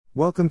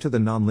Welcome to the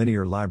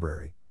Nonlinear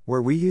Library,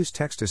 where we use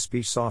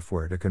text-to-speech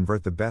software to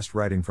convert the best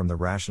writing from the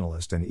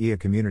Rationalist and EA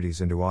communities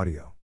into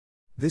audio.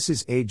 This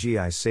is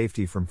AGI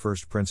Safety from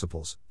First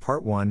Principles,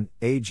 Part 1,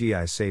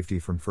 AGI Safety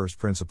from First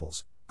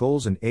Principles,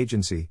 Goals and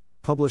Agency,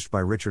 published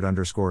by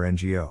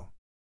Richard_NGO.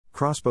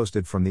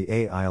 Crossposted from the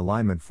AI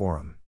Alignment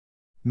Forum.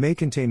 May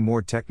contain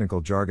more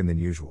technical jargon than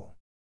usual.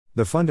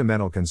 The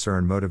fundamental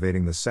concern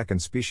motivating the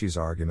second species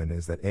argument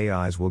is that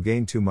AIs will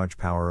gain too much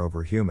power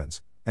over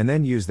humans, and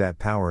then use that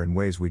power in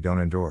ways we don't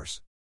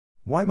endorse.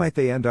 Why might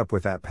they end up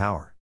with that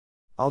power?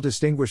 I'll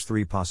distinguish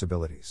three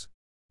possibilities.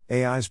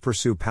 AIs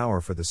pursue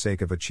power for the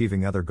sake of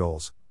achieving other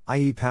goals,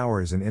 i.e.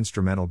 power is an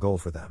instrumental goal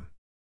for them.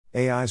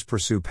 AIs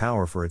pursue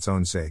power for its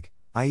own sake,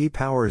 i.e.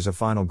 power is a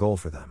final goal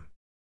for them.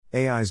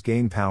 AIs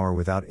gain power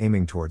without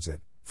aiming towards it,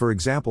 for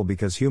example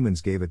because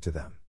humans gave it to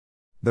them.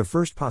 The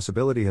first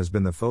possibility has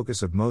been the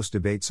focus of most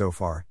debate so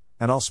far,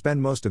 and I'll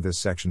spend most of this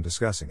section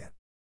discussing it.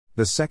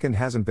 The second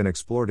hasn't been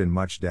explored in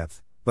much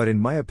depth, but in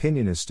my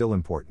opinion is still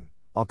important.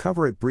 I'll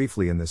cover it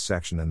briefly in this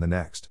section and the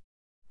next.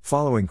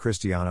 Following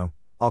Christiano,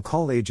 I'll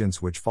call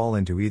agents which fall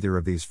into either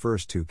of these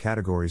first two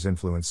categories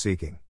influence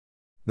seeking.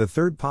 The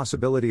third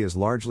possibility is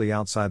largely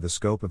outside the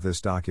scope of this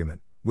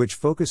document, which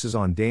focuses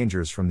on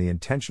dangers from the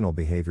intentional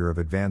behavior of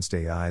advanced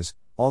AIs,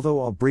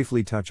 although I'll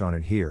briefly touch on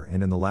it here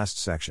and in the last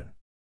section.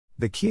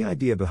 The key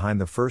idea behind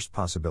the first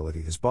possibility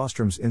is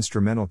Bostrom's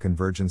instrumental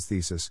convergence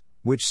thesis,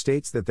 which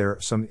states that there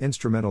are some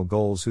instrumental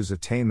goals whose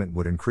attainment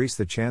would increase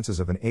the chances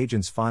of an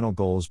agent's final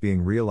goals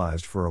being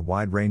realized for a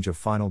wide range of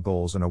final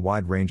goals in a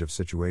wide range of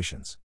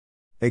situations.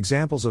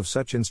 Examples of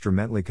such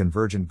instrumentally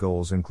convergent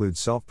goals include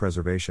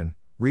self-preservation,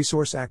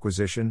 resource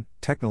acquisition,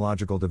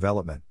 technological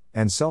development,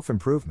 and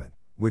self-improvement,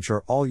 which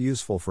are all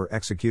useful for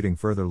executing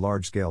further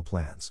large-scale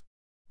plans.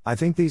 I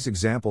think these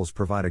examples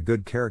provide a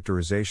good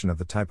characterization of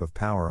the type of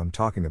power I'm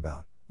talking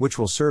about, which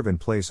will serve in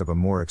place of a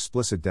more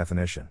explicit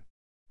definition.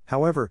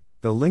 However,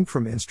 the link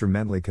from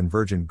instrumentally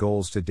convergent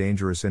goals to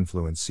dangerous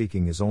influence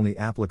seeking is only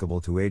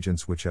applicable to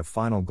agents which have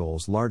final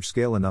goals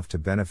large-scale enough to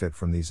benefit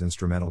from these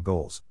instrumental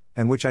goals,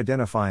 and which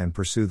identify and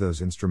pursue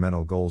those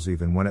instrumental goals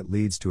even when it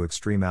leads to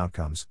extreme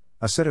outcomes,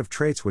 a set of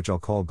traits which I'll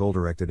call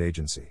goal-directed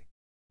agency.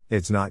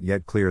 It's not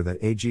yet clear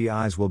that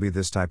AGIs will be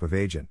this type of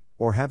agent,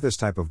 or have this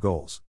type of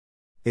goals.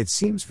 It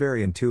seems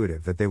very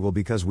intuitive that they will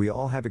because we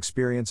all have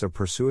experience of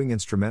pursuing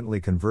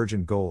instrumentally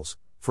convergent goals,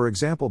 for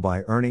example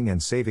by earning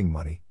and saving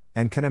money,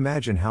 and can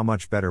imagine how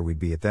much better we'd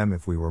be at them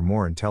if we were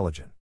more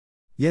intelligent.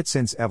 Yet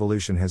since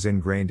evolution has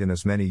ingrained in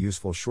us many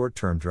useful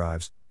short-term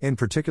drives, in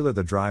particular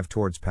the drive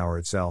towards power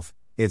itself,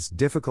 it's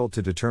difficult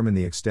to determine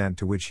the extent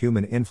to which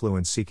human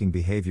influence-seeking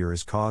behavior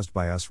is caused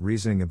by us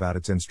reasoning about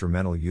its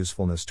instrumental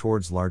usefulness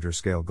towards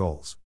larger-scale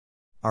goals.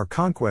 Our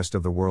conquest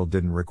of the world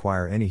didn't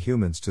require any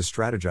humans to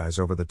strategize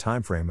over the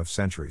timeframe of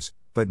centuries,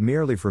 but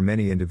merely for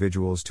many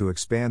individuals to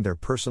expand their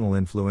personal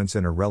influence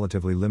in a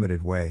relatively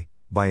limited way,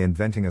 by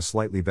inventing a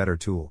slightly better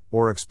tool,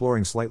 or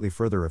exploring slightly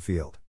further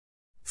afield.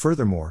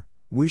 Furthermore,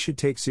 we should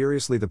take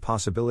seriously the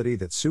possibility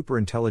that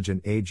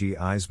superintelligent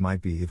AGIs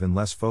might be even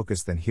less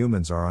focused than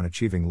humans are on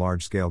achieving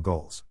large-scale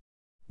goals.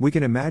 We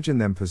can imagine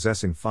them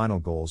possessing final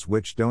goals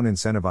which don't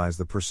incentivize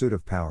the pursuit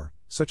of power,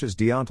 such as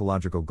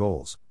deontological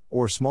goals,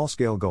 or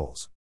small-scale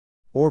goals.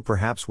 Or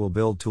perhaps we'll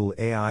build tool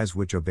AIs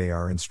which obey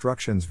our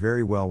instructions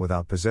very well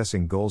without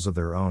possessing goals of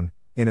their own,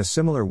 in a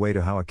similar way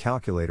to how a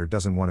calculator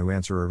doesn't want to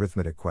answer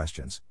arithmetic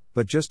questions,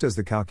 but just does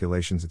the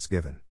calculations it's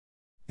given.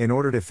 In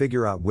order to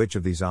figure out which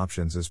of these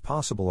options is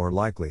possible or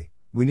likely,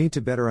 we need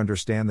to better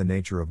understand the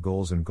nature of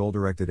goals and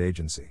goal-directed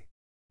agency.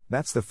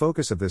 That's the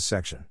focus of this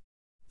section.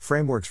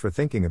 Frameworks for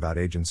thinking about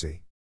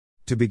agency.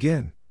 To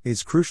begin,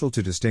 it's crucial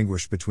to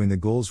distinguish between the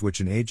goals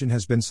which an agent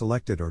has been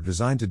selected or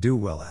designed to do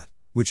well at,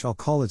 which I'll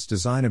call its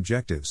design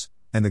objectives,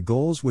 and the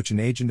goals which an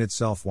agent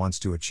itself wants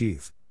to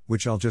achieve,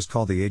 which I'll just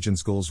call the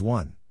agent's goals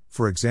 1.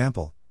 For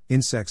example,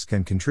 insects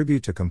can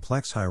contribute to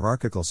complex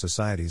hierarchical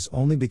societies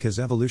only because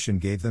evolution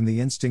gave them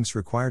the instincts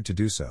required to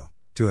do so,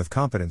 to have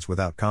competence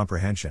without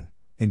comprehension,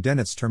 in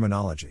Dennett's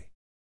terminology.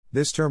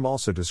 This term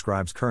also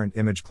describes current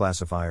image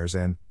classifiers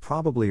and,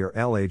 probably are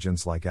L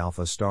agents like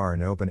Alpha Star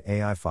and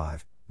OpenAI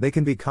 5, they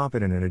can be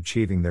competent in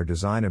achieving their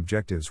design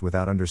objectives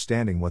without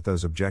understanding what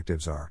those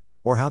objectives are,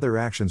 or how their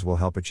actions will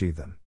help achieve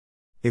them.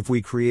 If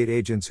we create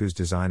agents whose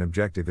design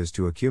objective is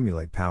to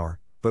accumulate power,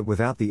 but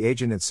without the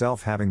agent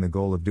itself having the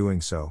goal of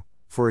doing so,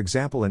 for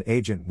example an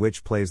agent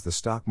which plays the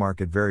stock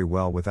market very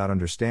well without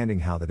understanding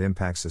how that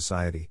impacts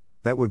society,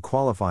 that would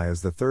qualify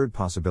as the third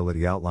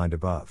possibility outlined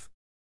above.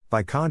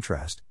 By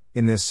contrast,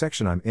 in this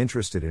section I'm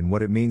interested in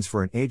what it means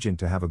for an agent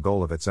to have a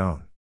goal of its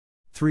own.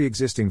 Three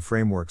existing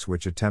frameworks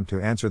which attempt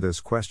to answer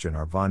this question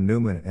are von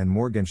Neumann and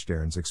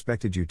Morgenstern's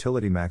expected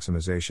utility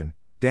maximization,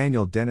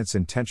 Daniel Dennett's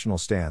intentional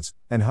stance,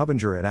 and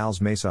Hubinger et al.'s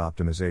MESA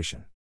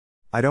optimization.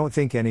 I don't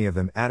think any of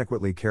them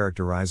adequately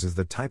characterizes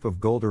the type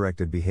of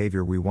goal-directed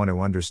behavior we want to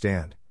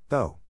understand,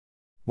 though.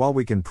 While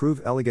we can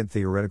prove elegant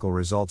theoretical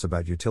results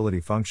about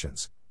utility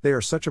functions, they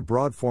are such a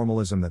broad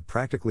formalism that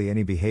practically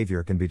any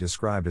behavior can be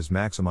described as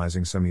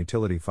maximizing some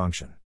utility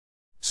function.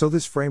 So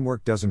this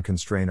framework doesn't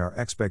constrain our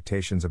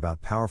expectations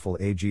about powerful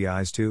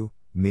AGIs too.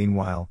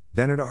 Meanwhile,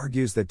 then it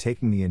argues that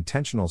taking the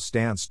intentional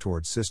stance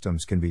towards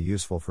systems can be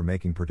useful for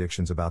making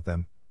predictions about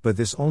them, but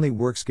this only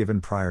works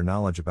given prior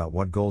knowledge about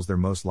what goals they're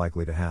most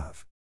likely to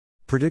have.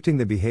 Predicting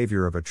the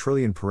behavior of a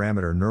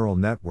trillion-parameter neural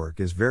network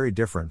is very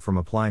different from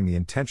applying the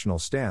intentional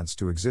stance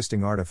to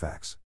existing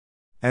artifacts.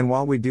 And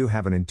while we do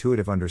have an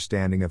intuitive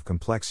understanding of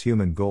complex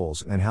human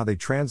goals and how they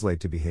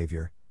translate to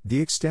behavior, the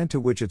extent to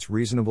which it's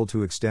reasonable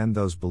to extend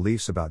those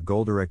beliefs about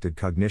goal-directed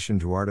cognition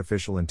to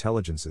artificial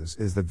intelligences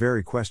is the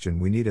very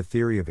question we need a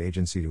theory of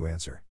agency to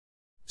answer.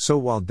 So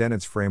while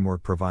Dennett's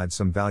framework provides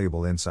some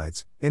valuable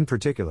insights, in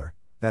particular,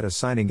 that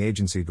assigning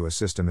agency to a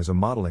system is a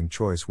modeling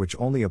choice which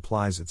only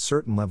applies at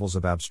certain levels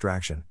of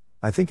abstraction,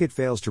 I think it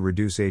fails to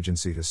reduce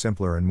agency to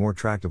simpler and more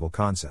tractable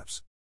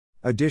concepts.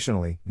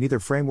 Additionally, neither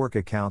framework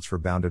accounts for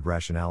bounded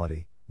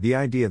rationality, the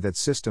idea that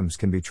systems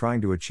can be trying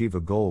to achieve a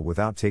goal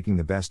without taking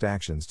the best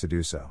actions to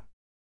do so.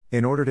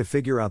 In order to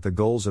figure out the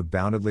goals of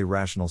boundedly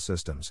rational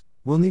systems,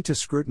 we'll need to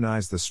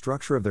scrutinize the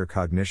structure of their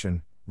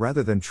cognition,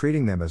 rather than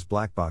treating them as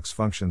black box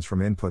functions from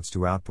inputs to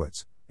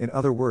outputs. In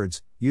other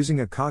words, using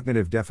a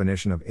cognitive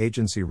definition of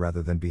agency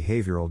rather than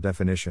behavioral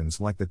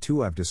definitions like the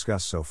two I've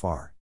discussed so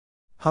far.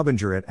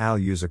 Hubinger et al.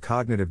 Use a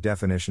cognitive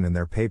definition in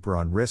their paper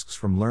on risks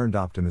from learned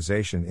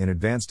optimization in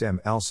advanced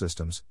ML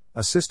systems.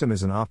 A system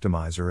is an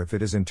optimizer if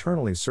it is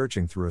internally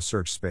searching through a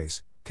search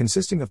space,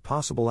 consisting of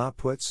possible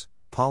outputs,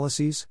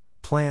 policies,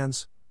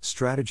 plans,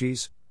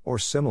 strategies, or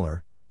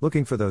similar,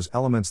 looking for those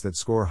elements that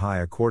score high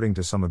according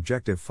to some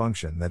objective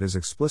function that is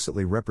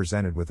explicitly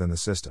represented within the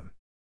system.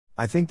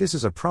 I think this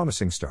is a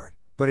promising start,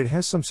 but it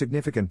has some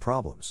significant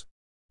problems.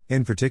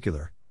 In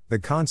particular, the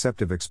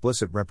concept of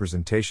explicit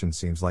representation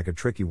seems like a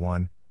tricky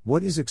one.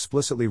 What is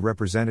explicitly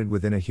represented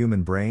within a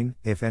human brain,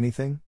 if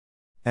anything?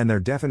 And their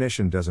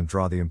definition doesn't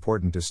draw the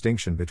important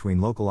distinction between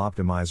local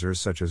optimizers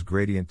such as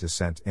gradient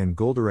descent and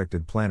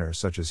goal-directed planners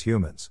such as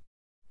humans.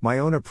 My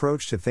own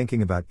approach to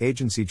thinking about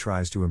agency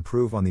tries to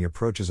improve on the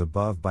approaches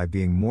above by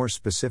being more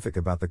specific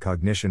about the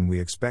cognition we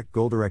expect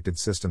goal-directed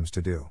systems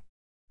to do.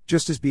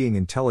 Just as being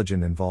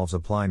intelligent involves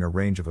applying a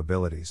range of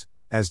abilities,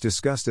 as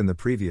discussed in the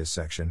previous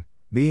section,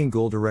 being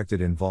goal-directed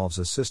involves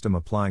a system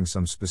applying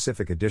some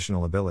specific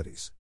additional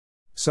abilities.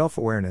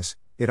 Self-awareness,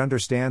 it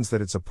understands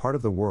that it's a part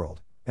of the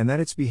world, and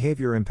that its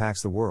behavior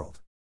impacts the world.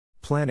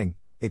 Planning,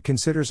 it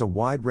considers a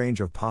wide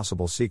range of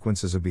possible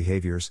sequences of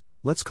behaviors,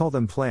 let's call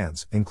them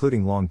plans,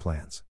 including long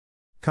plans.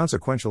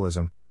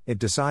 Consequentialism, it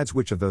decides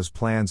which of those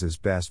plans is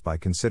best by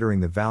considering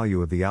the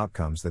value of the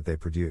outcomes that they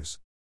produce.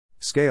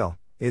 Scale,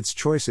 its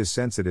choice is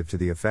sensitive to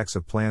the effects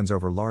of plans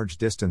over large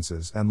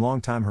distances and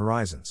long time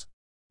horizons.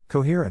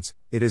 Coherence,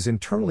 it is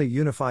internally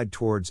unified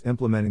towards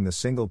implementing the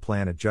single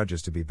plan it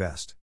judges to be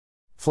best.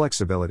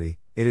 Flexibility,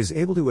 it is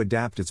able to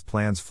adapt its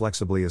plans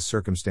flexibly as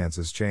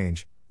circumstances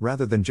change,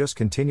 rather than just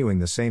continuing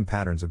the same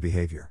patterns of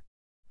behavior.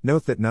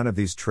 Note that none of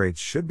these traits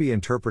should be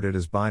interpreted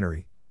as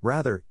binary,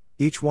 rather,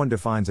 each one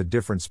defines a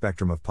different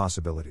spectrum of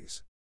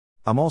possibilities.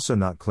 I'm also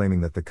not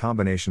claiming that the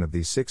combination of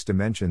these 6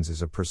 dimensions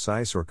is a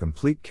precise or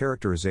complete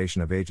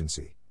characterization of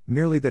agency,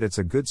 merely that it's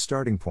a good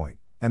starting point,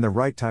 and the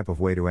right type of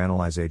way to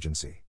analyze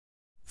agency.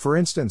 For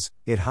instance,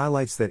 it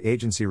highlights that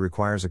agency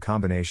requires a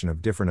combination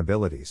of different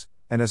abilities,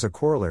 and as a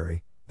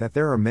corollary, that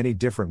there are many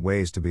different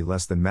ways to be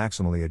less than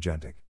maximally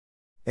agentic.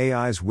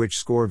 AIs which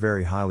score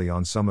very highly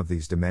on some of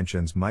these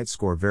dimensions might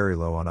score very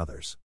low on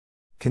others.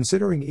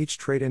 Considering each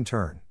trait in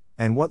turn,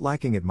 and what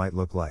lacking it might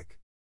look like.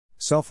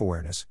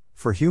 Self-awareness,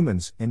 for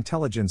humans,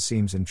 intelligence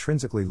seems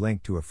intrinsically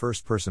linked to a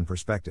first-person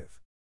perspective.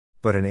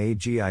 But an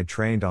AGI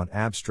trained on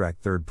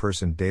abstract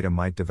third-person data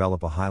might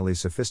develop a highly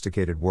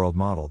sophisticated world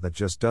model that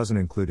just doesn't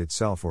include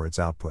itself or its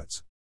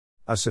outputs.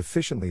 A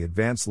sufficiently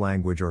advanced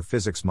language or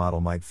physics model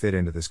might fit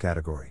into this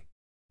category.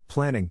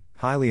 Planning,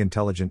 highly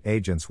intelligent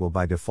agents will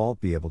by default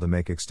be able to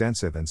make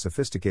extensive and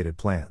sophisticated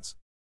plans.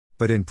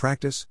 But in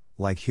practice,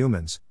 like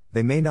humans,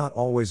 they may not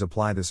always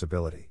apply this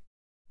ability.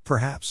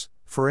 Perhaps,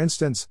 for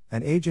instance,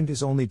 an agent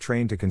is only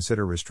trained to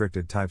consider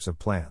restricted types of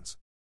plans.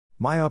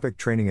 Myopic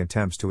training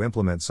attempts to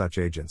implement such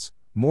agents.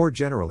 More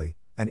generally,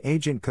 an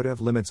agent could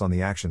have limits on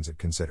the actions it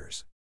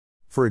considers.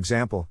 For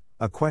example,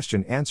 a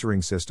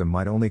question-answering system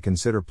might only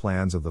consider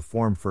plans of the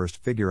form first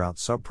figure out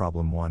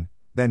subproblem 1,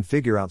 then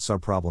figure out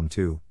subproblem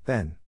 2,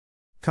 then.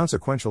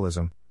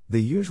 Consequentialism,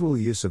 the usual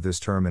use of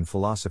this term in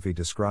philosophy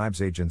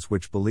describes agents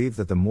which believe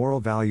that the moral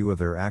value of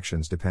their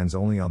actions depends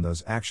only on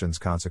those actions'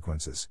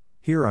 consequences.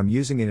 Here I'm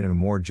using it in a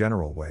more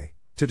general way,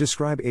 to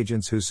describe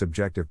agents whose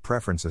subjective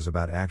preferences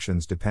about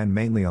actions depend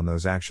mainly on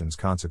those actions'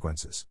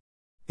 consequences.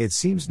 It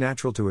seems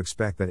natural to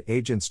expect that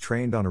agents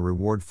trained on a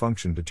reward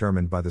function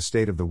determined by the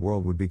state of the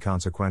world would be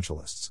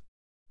consequentialists.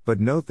 But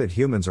note that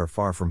humans are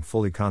far from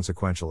fully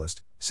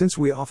consequentialist, since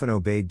we often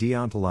obey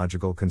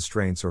deontological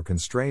constraints or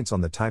constraints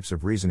on the types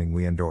of reasoning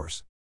we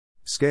endorse.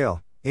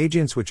 Scale,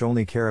 agents which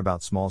only care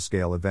about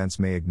small-scale events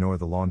may ignore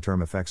the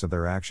long-term effects of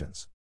their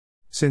actions.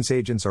 Since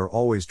agents are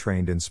always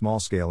trained in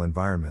small-scale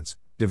environments,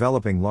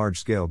 developing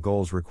large-scale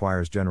goals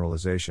requires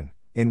generalization,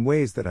 in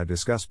ways that I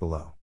discuss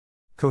below.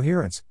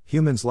 Coherence.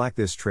 Humans lack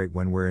this trait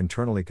when we're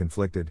internally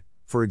conflicted,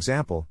 for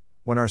example,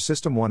 when our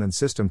System 1 and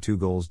System 2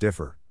 goals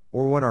differ,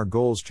 or when our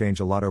goals change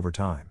a lot over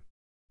time.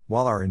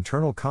 While our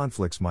internal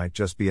conflicts might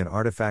just be an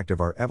artifact of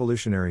our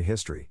evolutionary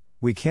history,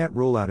 we can't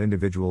rule out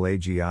individual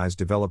AGIs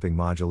developing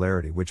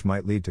modularity which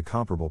might lead to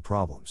comparable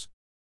problems.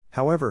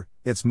 However,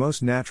 it's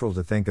most natural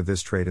to think of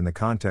this trait in the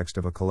context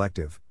of a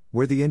collective,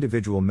 where the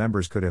individual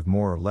members could have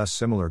more or less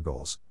similar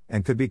goals,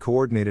 and could be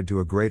coordinated to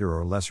a greater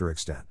or lesser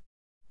extent.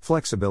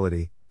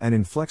 Flexibility. An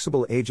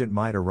inflexible agent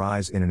might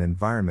arise in an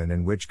environment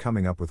in which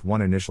coming up with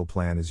one initial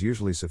plan is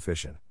usually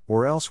sufficient,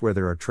 or else where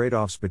there are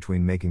trade-offs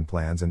between making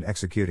plans and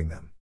executing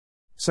them.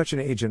 Such an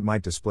agent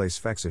might display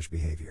flexish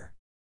behavior.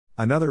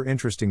 Another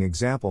interesting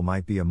example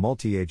might be a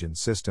multi-agent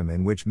system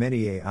in which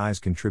many AIs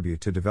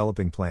contribute to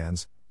developing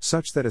plans,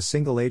 such that a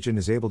single agent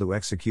is able to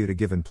execute a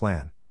given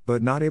plan,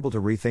 but not able to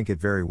rethink it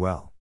very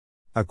well.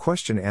 A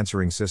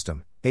question-answering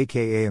system,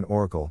 aka an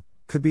oracle,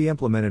 could be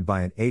implemented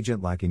by an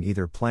agent lacking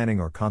either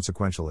planning or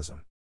consequentialism.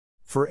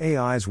 For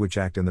AIs which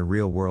act in the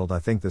real world, I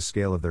think the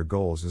scale of their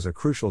goals is a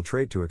crucial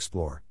trait to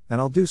explore, and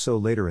I'll do so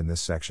later in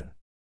this section.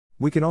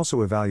 We can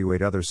also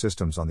evaluate other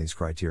systems on these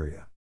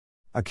criteria.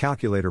 A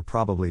calculator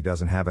probably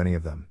doesn't have any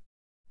of them.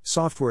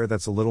 Software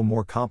that's a little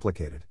more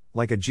complicated,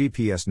 like a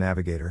GPS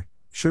navigator,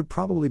 should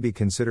probably be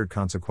considered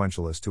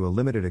consequentialist to a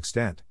limited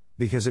extent,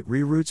 because it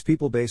reroutes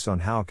people based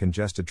on how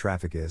congested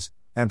traffic is,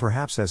 and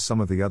perhaps has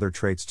some of the other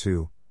traits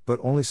too, but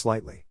only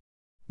slightly.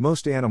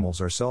 Most animals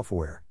are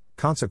self-aware,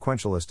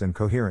 consequentialist and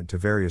coherent to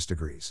various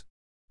degrees.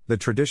 The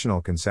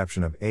traditional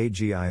conception of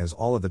AGI is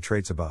all of the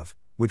traits above,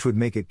 which would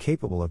make it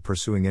capable of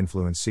pursuing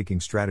influence-seeking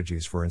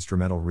strategies for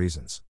instrumental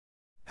reasons.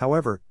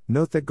 However,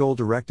 note that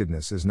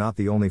goal-directedness is not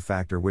the only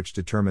factor which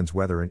determines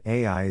whether an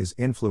AI is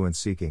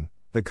influence-seeking.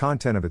 The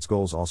content of its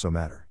goals also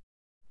matter.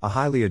 A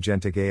highly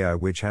agentic AI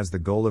which has the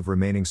goal of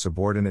remaining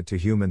subordinate to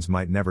humans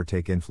might never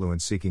take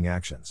influence-seeking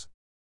actions.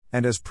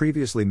 And as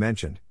previously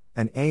mentioned,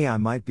 an AI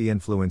might be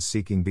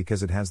influence-seeking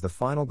because it has the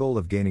final goal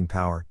of gaining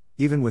power,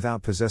 even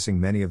without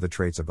possessing many of the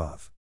traits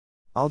above.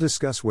 I'll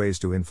discuss ways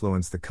to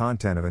influence the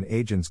content of an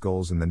agent's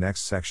goals in the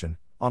next section,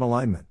 on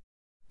alignment.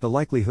 The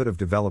likelihood of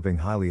developing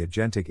highly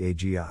agentic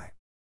AGI.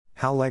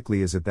 How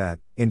likely is it that,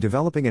 in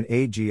developing an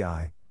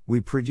AGI, we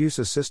produce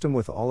a system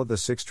with all of the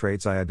 6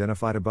 traits I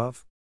identified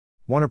above?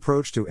 One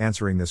approach to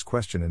answering this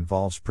question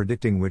involves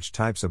predicting which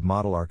types of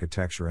model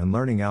architecture and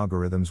learning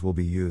algorithms will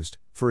be used.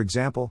 For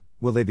example,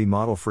 will they be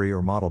model-free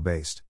or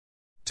model-based?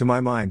 To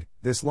my mind,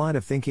 this line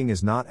of thinking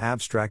is not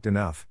abstract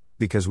enough,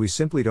 because we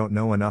simply don't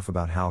know enough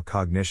about how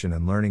cognition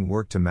and learning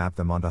work to map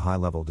them onto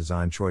high-level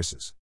design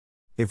choices.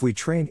 If we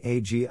train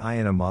AGI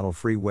in a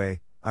model-free way,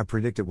 I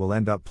predict it will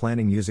end up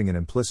planning using an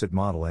implicit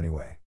model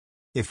anyway.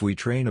 If we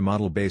train a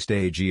model-based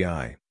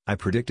AGI, I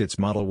predict its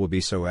model will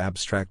be so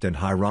abstract and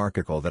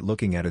hierarchical that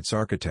looking at its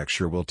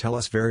architecture will tell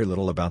us very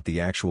little about the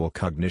actual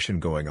cognition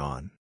going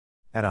on.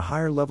 At a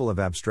higher level of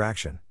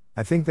abstraction,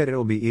 I think that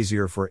it'll be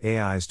easier for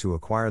AIs to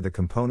acquire the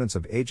components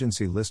of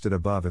agency listed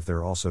above if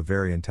they're also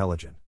very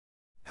intelligent.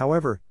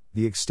 However,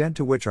 the extent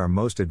to which our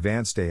most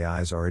advanced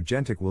AIs are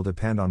agentic will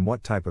depend on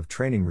what type of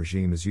training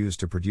regime is used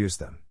to produce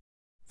them.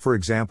 For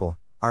example,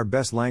 our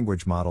best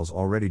language models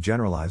already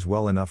generalize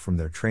well enough from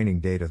their training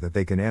data that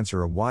they can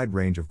answer a wide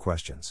range of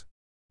questions.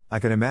 I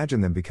can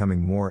imagine them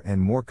becoming more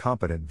and more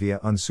competent via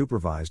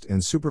unsupervised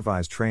and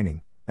supervised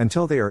training,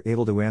 until they are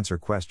able to answer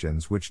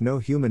questions which no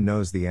human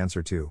knows the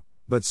answer to,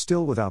 but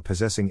still without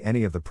possessing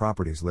any of the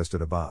properties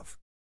listed above.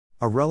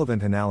 A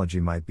relevant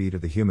analogy might be to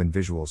the human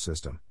visual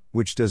system,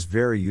 which does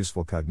very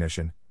useful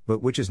cognition,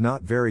 but which is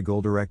not very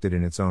goal-directed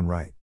in its own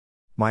right.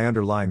 My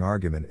underlying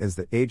argument is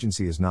that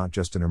agency is not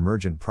just an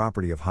emergent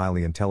property of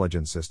highly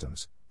intelligent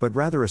systems, but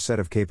rather a set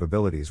of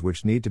capabilities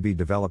which need to be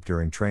developed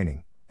during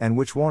training, and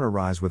which won't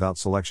arise without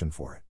selection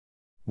for it.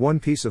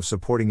 One piece of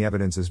supporting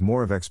evidence is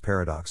Moravec's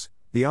paradox,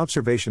 the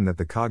observation that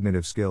the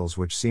cognitive skills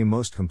which seem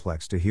most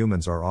complex to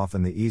humans are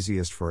often the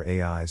easiest for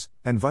AIs,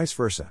 and vice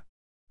versa.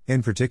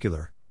 In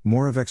particular,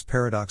 Moravec's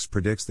paradox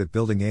predicts that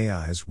building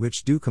AIs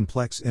which do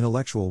complex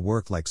intellectual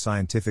work like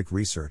scientific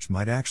research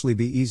might actually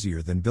be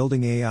easier than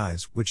building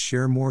AIs which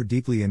share more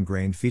deeply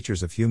ingrained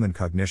features of human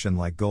cognition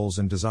like goals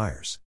and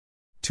desires.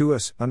 To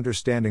us,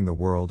 understanding the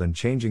world and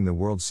changing the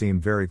world seem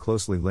very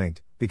closely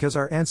linked, because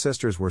our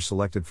ancestors were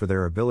selected for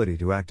their ability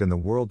to act in the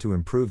world to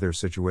improve their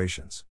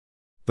situations.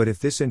 But if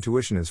this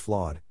intuition is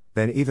flawed,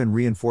 then even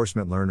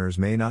reinforcement learners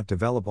may not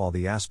develop all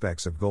the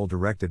aspects of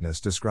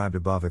goal-directedness described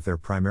above if they're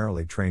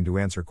primarily trained to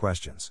answer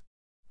questions.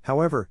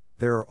 However,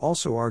 there are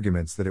also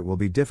arguments that it will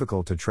be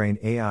difficult to train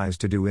AIs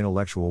to do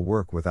intellectual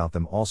work without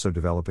them also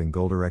developing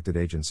goal-directed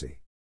agency.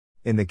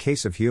 In the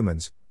case of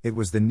humans, it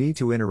was the need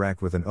to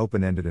interact with an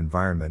open-ended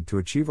environment to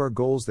achieve our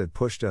goals that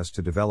pushed us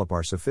to develop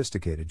our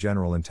sophisticated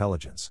general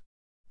intelligence.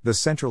 The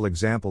central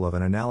example of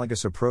an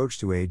analogous approach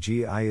to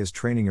AGI is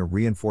training a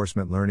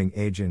reinforcement learning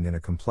agent in a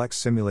complex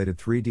simulated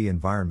 3D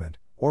environment,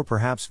 or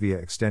perhaps via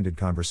extended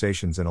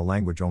conversations in a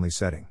language-only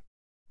setting.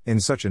 In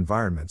such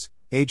environments,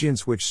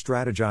 agents which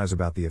strategize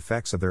about the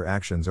effects of their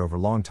actions over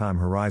long time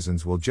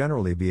horizons will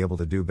generally be able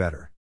to do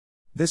better.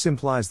 This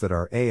implies that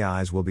our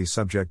AIs will be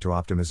subject to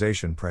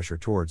optimization pressure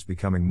towards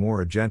becoming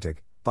more agentic,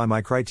 by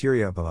my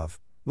criteria above,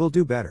 will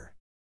do better.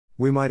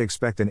 We might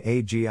expect an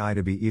AGI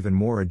to be even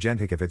more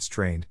agentic if it's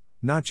trained,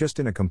 not just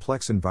in a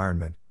complex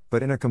environment,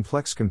 but in a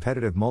complex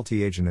competitive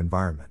multi-agent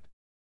environment.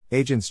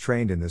 Agents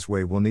trained in this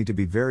way will need to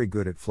be very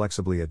good at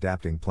flexibly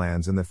adapting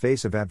plans in the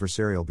face of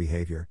adversarial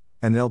behavior,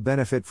 and they'll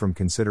benefit from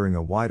considering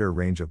a wider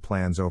range of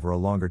plans over a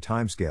longer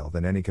timescale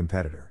than any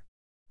competitor.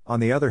 On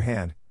the other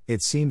hand,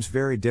 it seems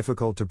very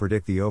difficult to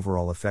predict the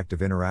overall effect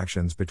of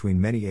interactions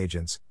between many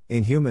agents.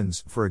 In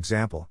humans, for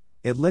example,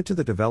 it led to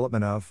the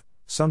development of,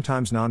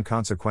 sometimes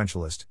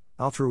non-consequentialist,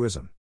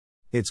 altruism.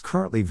 It's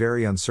currently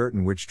very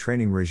uncertain which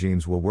training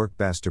regimes will work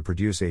best to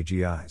produce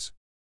AGIs.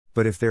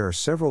 But if there are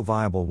several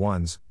viable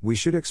ones, we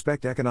should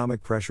expect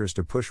economic pressures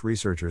to push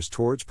researchers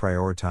towards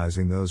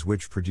prioritizing those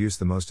which produce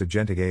the most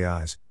agentic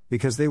AIs,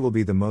 because they will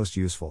be the most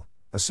useful,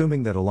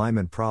 assuming that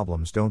alignment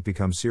problems don't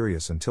become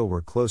serious until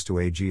we're close to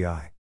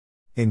AGI.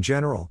 In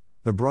general,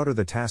 the broader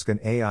the task an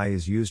AI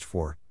is used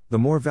for, the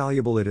more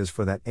valuable it is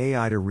for that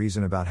AI to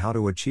reason about how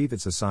to achieve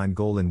its assigned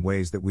goal in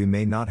ways that we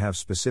may not have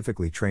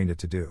specifically trained it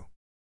to do.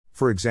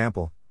 For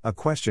example, a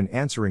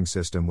question-answering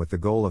system with the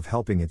goal of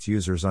helping its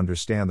users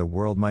understand the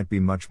world might be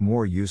much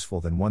more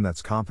useful than one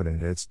that's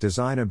competent at its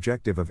design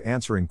objective of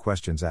answering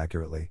questions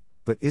accurately,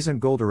 but isn't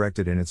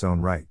goal-directed in its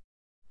own right.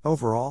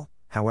 Overall,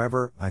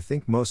 however, I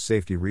think most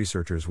safety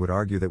researchers would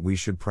argue that we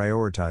should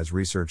prioritize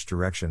research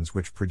directions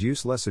which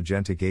produce less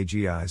agentic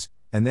AGIs,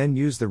 and then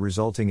use the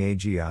resulting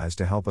AGIs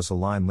to help us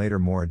align later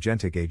more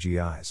agentic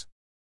AGIs.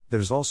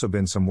 There's also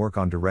been some work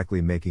on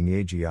directly making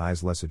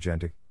AGIs less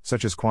agentic,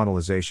 such as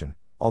quantization,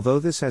 although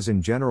this has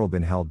in general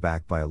been held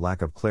back by a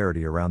lack of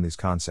clarity around these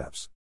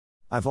concepts.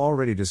 I've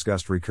already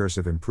discussed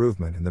recursive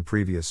improvement in the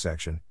previous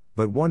section,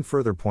 but one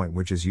further point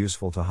which is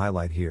useful to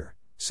highlight here,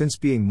 since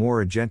being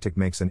more agentic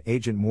makes an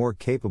agent more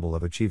capable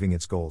of achieving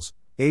its goals,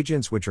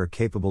 agents which are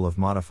capable of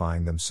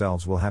modifying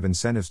themselves will have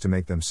incentives to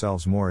make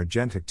themselves more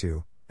agentic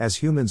too, as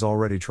humans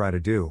already try to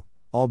do,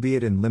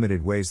 albeit in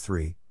limited ways.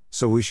 3.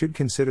 So we should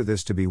consider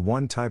this to be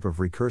one type of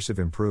recursive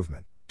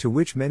improvement, to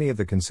which many of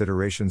the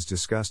considerations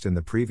discussed in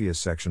the previous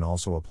section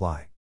also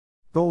apply.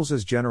 Goals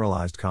as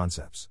generalized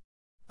concepts.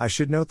 I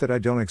should note that I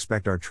don't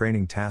expect our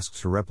training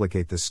tasks to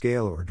replicate the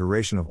scale or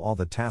duration of all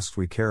the tasks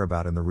we care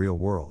about in the real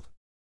world.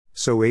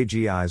 So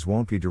AGIs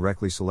won't be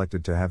directly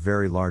selected to have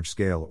very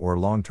large-scale or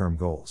long-term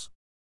goals.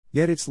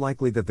 Yet it's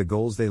likely that the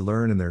goals they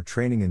learn in their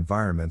training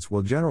environments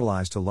will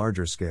generalize to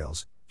larger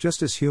scales,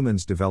 just as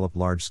humans develop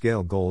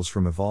large-scale goals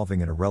from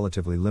evolving in a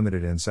relatively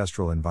limited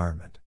ancestral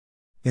environment.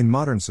 In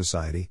modern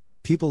society,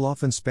 people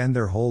often spend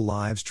their whole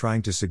lives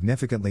trying to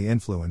significantly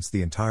influence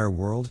the entire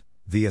world,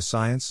 via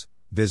science,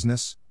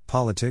 business,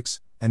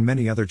 politics, and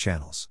many other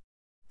channels.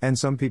 And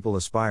some people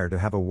aspire to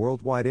have a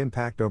worldwide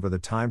impact over the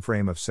time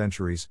frame of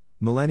centuries,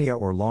 millennia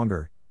or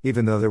longer,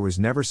 even though there was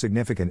never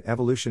significant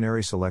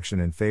evolutionary selection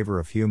in favor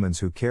of humans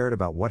who cared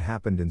about what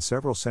happened in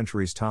several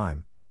centuries'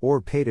 time, or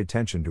paid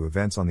attention to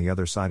events on the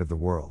other side of the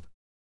world.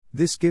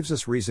 This gives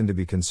us reason to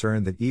be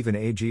concerned that even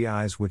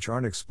AGIs which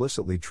aren't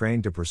explicitly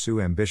trained to pursue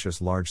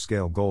ambitious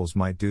large-scale goals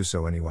might do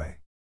so anyway.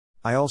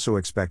 I also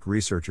expect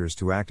researchers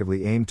to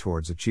actively aim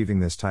towards achieving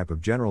this type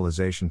of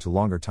generalization to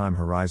longer time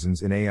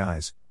horizons in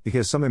AIs,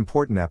 because some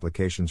important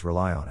applications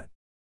rely on it.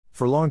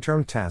 For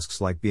long-term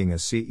tasks like being a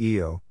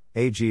CEO,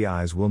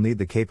 AGIs will need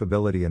the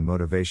capability and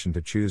motivation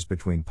to choose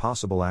between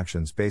possible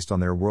actions based on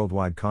their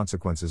worldwide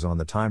consequences on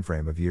the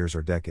timeframe of years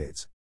or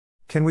decades.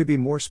 Can we be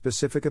more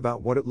specific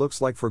about what it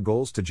looks like for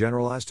goals to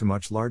generalize to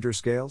much larger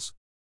scales?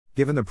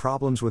 Given the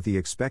problems with the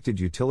expected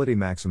utility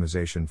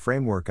maximization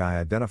framework I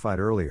identified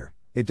earlier,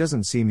 it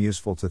doesn't seem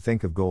useful to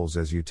think of goals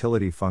as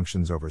utility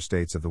functions over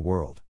states of the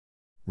world.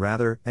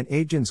 Rather, an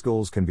agent's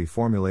goals can be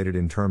formulated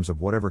in terms of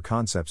whatever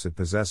concepts it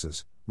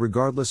possesses,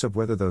 regardless of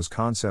whether those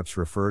concepts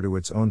refer to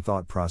its own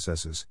thought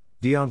processes,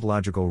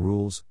 deontological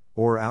rules,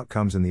 or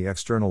outcomes in the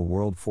external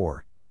world.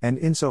 And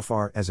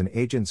insofar as an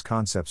agent's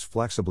concepts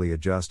flexibly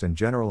adjust and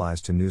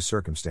generalize to new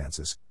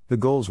circumstances, the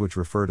goals which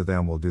refer to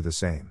them will do the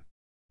same.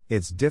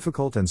 It's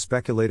difficult and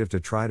speculative to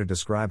try to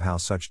describe how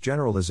such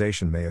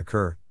generalization may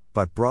occur,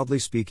 but broadly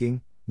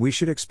speaking, we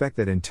should expect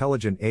that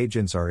intelligent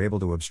agents are able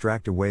to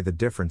abstract away the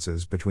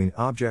differences between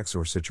objects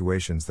or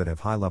situations that have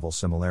high-level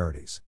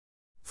similarities.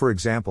 For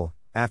example,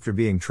 after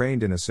being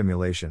trained in a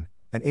simulation,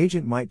 an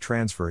agent might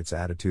transfer its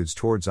attitudes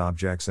towards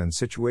objects and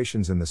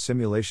situations in the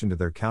simulation to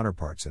their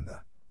counterparts in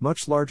the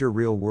much larger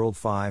real world.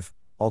 5.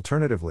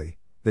 Alternatively,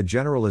 the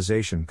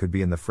generalization could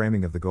be in the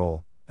framing of the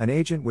goal. An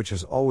agent which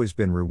has always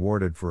been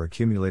rewarded for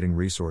accumulating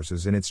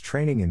resources in its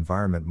training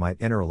environment might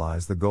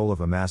internalize the goal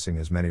of amassing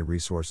as many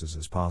resources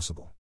as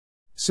possible.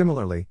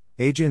 Similarly,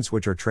 agents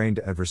which are trained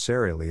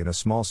adversarially in a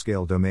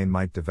small-scale domain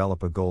might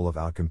develop a goal of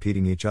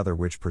outcompeting each other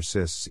which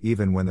persists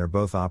even when they're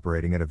both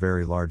operating at a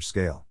very large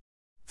scale.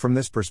 From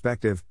this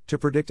perspective, to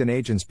predict an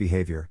agent's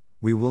behavior,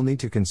 we will need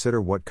to consider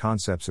what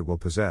concepts it will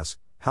possess,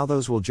 how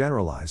those will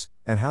generalize,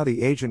 and how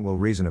the agent will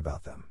reason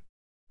about them.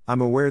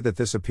 I'm aware that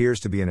this appears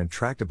to be an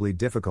intractably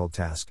difficult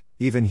task.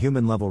 Even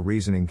human-level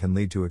reasoning can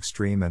lead to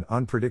extreme and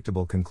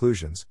unpredictable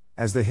conclusions,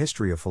 as the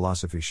history of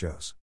philosophy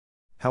shows.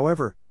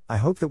 However, I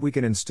hope that we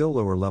can instill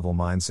lower-level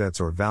mindsets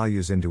or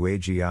values into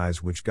AGIs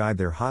which guide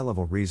their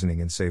high-level reasoning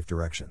in safe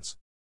directions.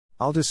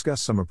 I'll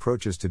discuss some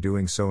approaches to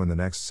doing so in the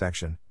next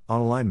section, on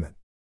alignment,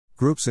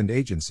 groups and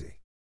agency.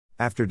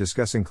 After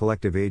discussing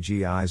collective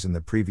AGIs in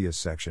the previous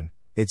section,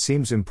 it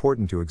seems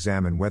important to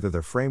examine whether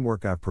the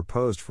framework I've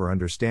proposed for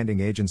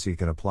understanding agency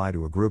can apply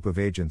to a group of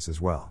agents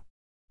as well.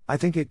 I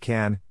think it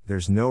can.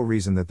 There's no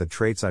reason that the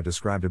traits I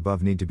described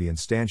above need to be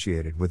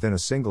instantiated within a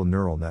single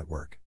neural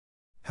network.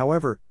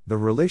 However, the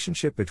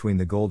relationship between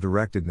the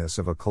goal-directedness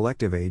of a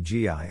collective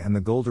AGI and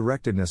the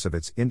goal-directedness of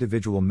its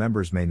individual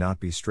members may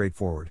not be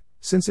straightforward,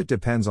 since it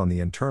depends on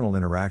the internal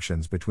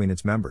interactions between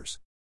its members.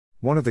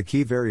 One of the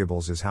key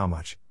variables is how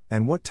much,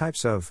 and what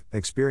types of,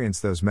 experience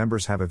those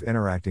members have of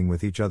interacting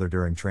with each other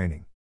during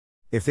training.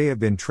 If they have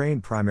been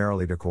trained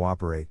primarily to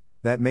cooperate,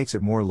 that makes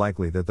it more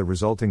likely that the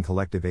resulting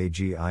collective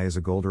AGI is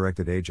a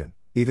goal-directed agent,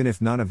 even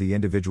if none of the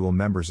individual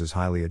members is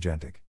highly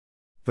agentic.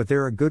 But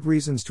there are good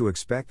reasons to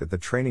expect that the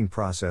training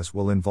process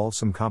will involve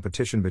some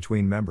competition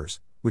between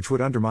members, which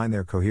would undermine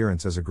their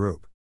coherence as a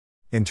group.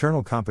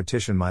 Internal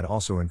competition might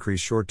also increase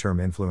short-term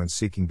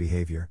influence-seeking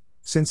behavior,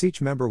 since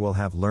each member will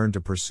have learned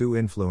to pursue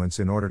influence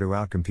in order to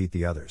outcompete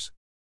the others.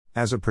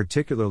 As a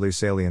particularly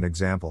salient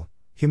example,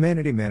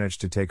 humanity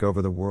managed to take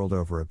over the world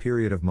over a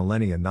period of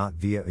millennia not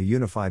via a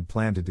unified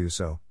plan to do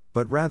so,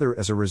 but rather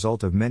as a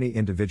result of many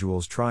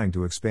individuals trying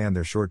to expand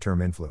their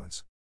short-term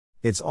influence.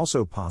 It's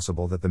also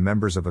possible that the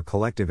members of a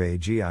collective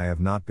AGI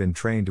have not been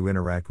trained to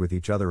interact with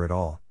each other at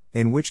all,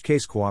 in which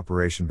case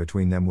cooperation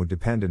between them would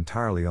depend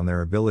entirely on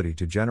their ability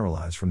to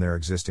generalize from their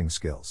existing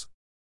skills.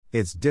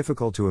 It's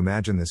difficult to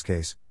imagine this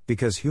case,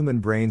 because human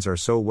brains are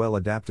so well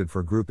adapted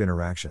for group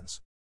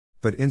interactions.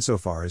 But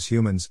insofar as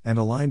humans and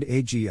aligned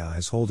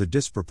AGIs hold a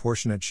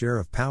disproportionate share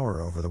of power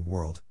over the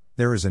world,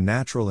 there is a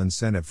natural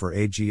incentive for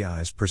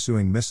AGIs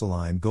pursuing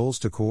misaligned goals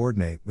to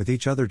coordinate with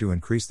each other to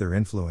increase their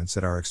influence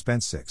at our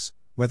expense. 6.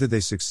 Whether they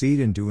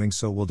succeed in doing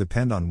so will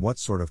depend on what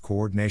sort of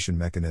coordination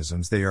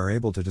mechanisms they are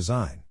able to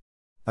design.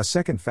 A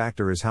second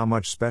factor is how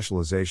much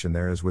specialization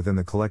there is within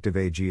the collective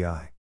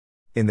AGI.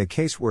 In the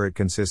case where it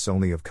consists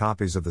only of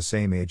copies of the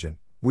same agent,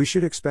 we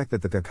should expect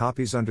that the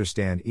copies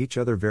understand each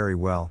other very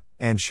well,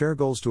 and share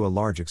goals to a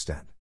large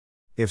extent.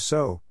 If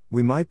so,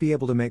 we might be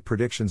able to make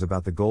predictions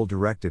about the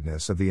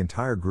goal-directedness of the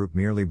entire group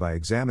merely by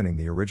examining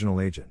the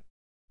original agent.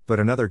 But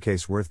another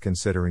case worth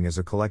considering is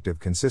a collective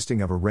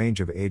consisting of a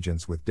range of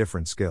agents with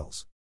different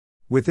skills.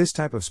 With this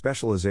type of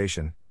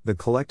specialization, the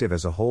collective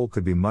as a whole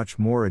could be much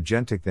more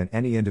agentic than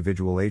any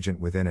individual agent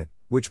within it,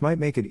 which might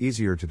make it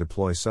easier to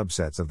deploy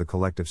subsets of the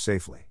collective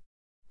safely.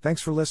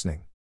 Thanks for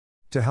listening.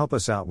 To help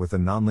us out with the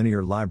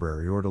Nonlinear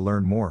Library or to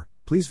learn more,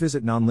 please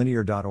visit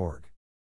nonlinear.org.